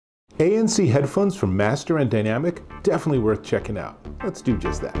ANC headphones from Master and Dynamic, definitely worth checking out. Let's do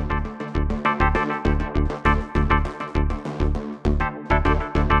just that.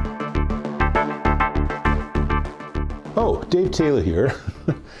 Oh, Dave Taylor here,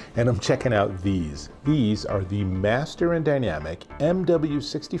 and I'm checking out these. These are the Master and Dynamic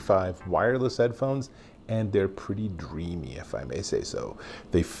MW65 wireless headphones, and they're pretty dreamy, if I may say so.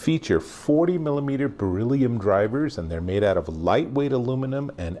 They feature 40mm beryllium drivers, and they're made out of lightweight aluminum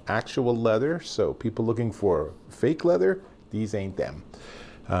and actual leather, so people looking for fake leather, these ain't them.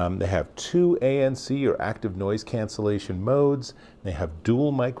 They have 2 ANC or active noise cancellation modes. They have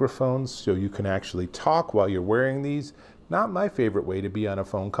dual microphones, so you can actually talk while you're wearing these. Not my favorite way to be on a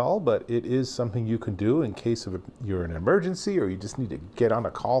phone call, but it is something you can do in case you're in an emergency or you just need to get on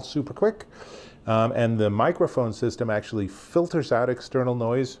a call super quick. And the microphone system actually filters out external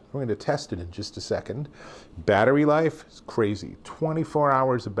noise. We're going to test it in just a second. Battery life is crazy. 24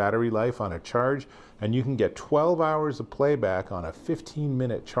 hours of battery life on a charge, and you can get 12 hours of playback on a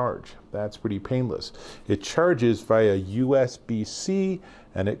 15-minute charge. That's pretty painless. It charges via USB-C,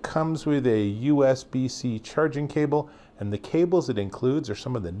 and it comes with a USB-C charging cable, and the cables it includes are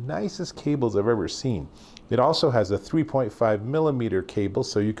some of the nicest cables I've ever seen. It also has a 3.5mm cable,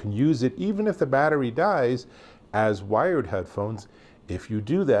 so you can use it even if the battery dies as wired headphones. If you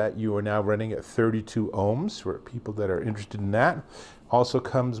do that, you are now running at 32 ohms for people that are interested in that. Also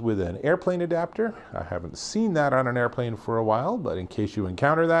comes with an airplane adapter. I haven't seen that on an airplane for a while, but in case you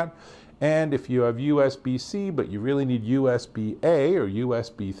encounter that. And if you have USB-C, but you really need USB-A or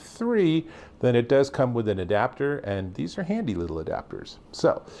USB 3, then it does come with an adapter, and these are handy little adapters.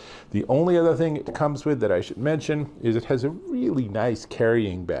 So the only other thing it comes with that I should mention is it has a really nice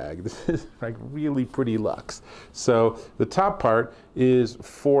carrying bag. This is like really pretty luxe. So the top part is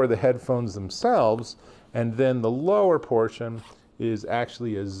for the headphones themselves, and then the lower portion is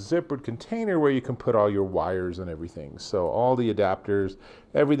actually a zippered container where you can put all your wires and everything. So all the adapters,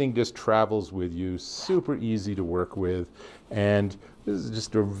 everything just travels with you, super easy to work with. And this is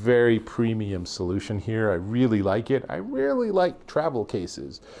just a very premium solution here. I really like it. I really like travel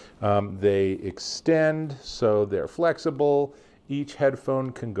cases. They extend, so they're flexible. Each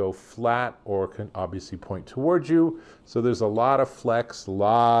headphone can go flat or can obviously point towards you. So there's a lot of flex, a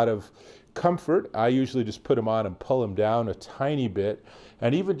lot of comfort. I usually just put them on and pull them down a tiny bit.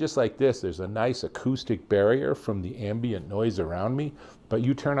 And even just like this, there's a nice acoustic barrier from the ambient noise around me. But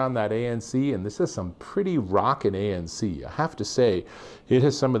you turn on that ANC, and this is some pretty rockin' ANC. I have to say, it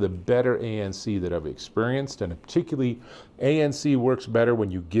has some of the better ANC that I've experienced, and particularly ANC works better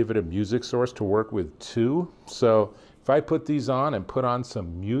when you give it a music source to work with too. So if I put these on and put on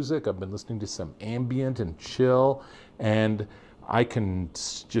some music, I've been listening to some ambient and chill, and I can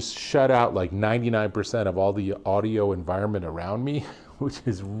just shut out like 99% of all the audio environment around me, which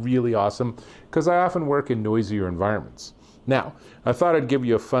is really awesome because I often work in noisier environments. Now, I thought I'd give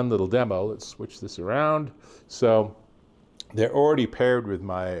you a fun little demo. Let's switch this around. So they're already paired with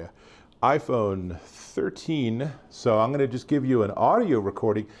my iPhone 13. So I'm going to just give you an audio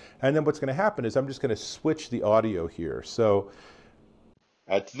recording. And then what's going to happen is I'm just going to switch the audio here. So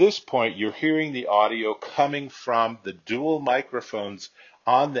at this point, you're hearing the audio coming from the dual microphones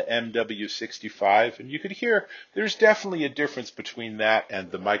on the MW65, and you could hear there's definitely a difference between that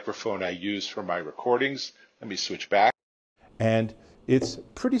and the microphone I use for my recordings. Let me switch back. And it's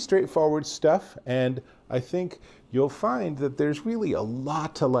pretty straightforward stuff, and I think you'll find that there's really a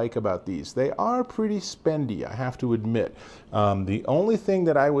lot to like about these. They are pretty spendy, I have to admit. The only thing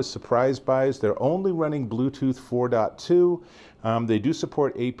that I was surprised by is they're only running Bluetooth 4.2. They do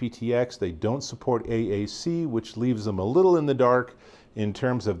support aptX, they don't support AAC, which leaves them a little in the dark in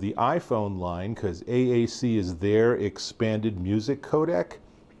terms of the iPhone line, because AAC is their expanded music codec.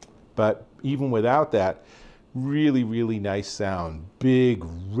 But even without that, really, really nice sound. Big,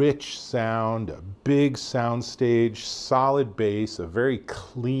 rich sound, a big sound stage, solid bass, a very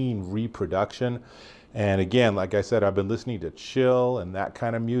clean reproduction. And again, like I said, I've been listening to chill and that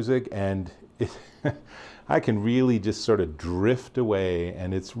kind of music, and I can really just sort of drift away,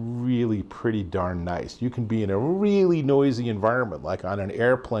 and it's really pretty darn nice. You can be in a really noisy environment, like on an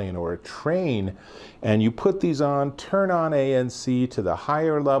airplane or a train, and you put these on, turn on ANC to the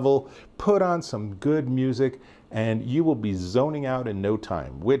higher level, put on some good music, and you will be zoning out in no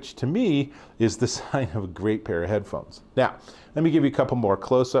time, which to me is the sign of a great pair of headphones. Now, let me give you a couple more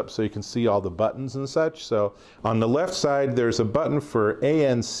close-ups so you can see all the buttons and such. So on the left side, there's a button for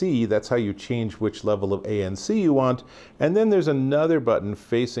ANC. That's how you change which level of ANC you want. And then there's another button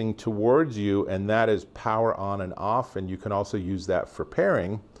facing towards you, and that is power on and off, and you can also use that for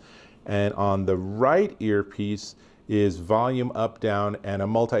pairing. And on the right earpiece is volume up, down, and a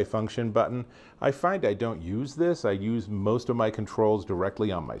multifunction button. I find I don't use this. I use most of my controls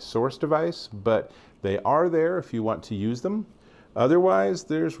directly on my source device, but they are there if you want to use them. Otherwise,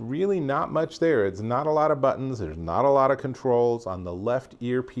 there's really not much there. It's not a lot of buttons. There's not a lot of controls. On the left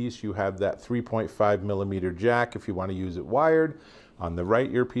earpiece, you have that 3.5mm jack if you want to use it wired. On the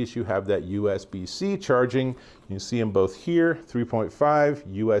right earpiece, you have that USB-C charging. You see them both here, 3.5,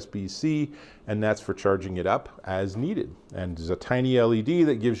 USB-C, and that's for charging it up as needed. And there's a tiny LED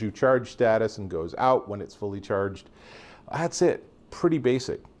that gives you charge status and goes out when it's fully charged. That's it. Pretty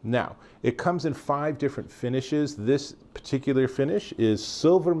basic. Now, it comes in 5 different finishes. This particular finish is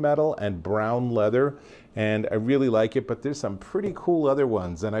silver metal and brown leather, and I really like it, but there's some pretty cool other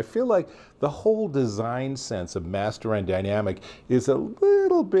ones, and I feel like the whole design sense of Master and Dynamic is a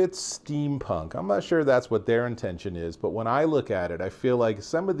little bit steampunk. I'm not sure that's what their intention is, but when I look at it, I feel like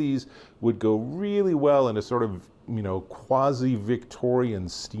some of these would go really well in a sort of, you know, quasi-Victorian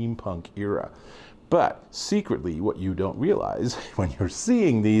steampunk era. But secretly, what you don't realize when you're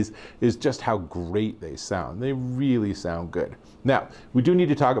seeing these is just how great they sound. They really sound good. Now, we do need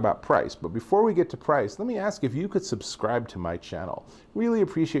to talk about price, but before we get to price, let me ask if you could subscribe to my channel. Really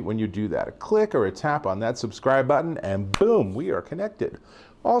appreciate when you do that. A click or a tap on that subscribe button, and boom, we are connected.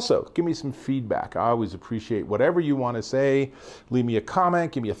 Also, give me some feedback. I always appreciate whatever you want to say. Leave me a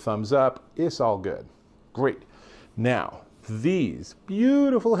comment, give me a thumbs up. It's all good. Great. Now, these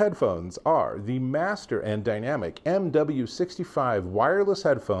beautiful headphones are the Master and Dynamic MW65 wireless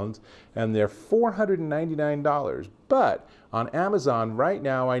headphones, and they're $499. But on Amazon right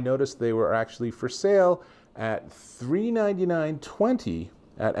now, I noticed they were actually for sale at $399.20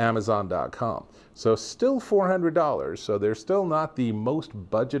 at Amazon.com. So still $400. So they're still not the most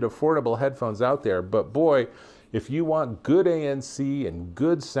budget affordable headphones out there, but boy, if you want good ANC and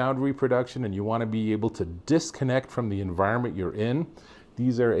good sound reproduction and you want to be able to disconnect from the environment you're in,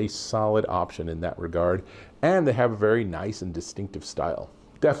 these are a solid option in that regard. And they have a very nice and distinctive style.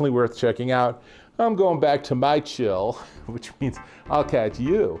 Definitely worth checking out. I'm going back to my chill, which means I'll catch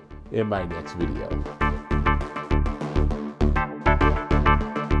you in my next video.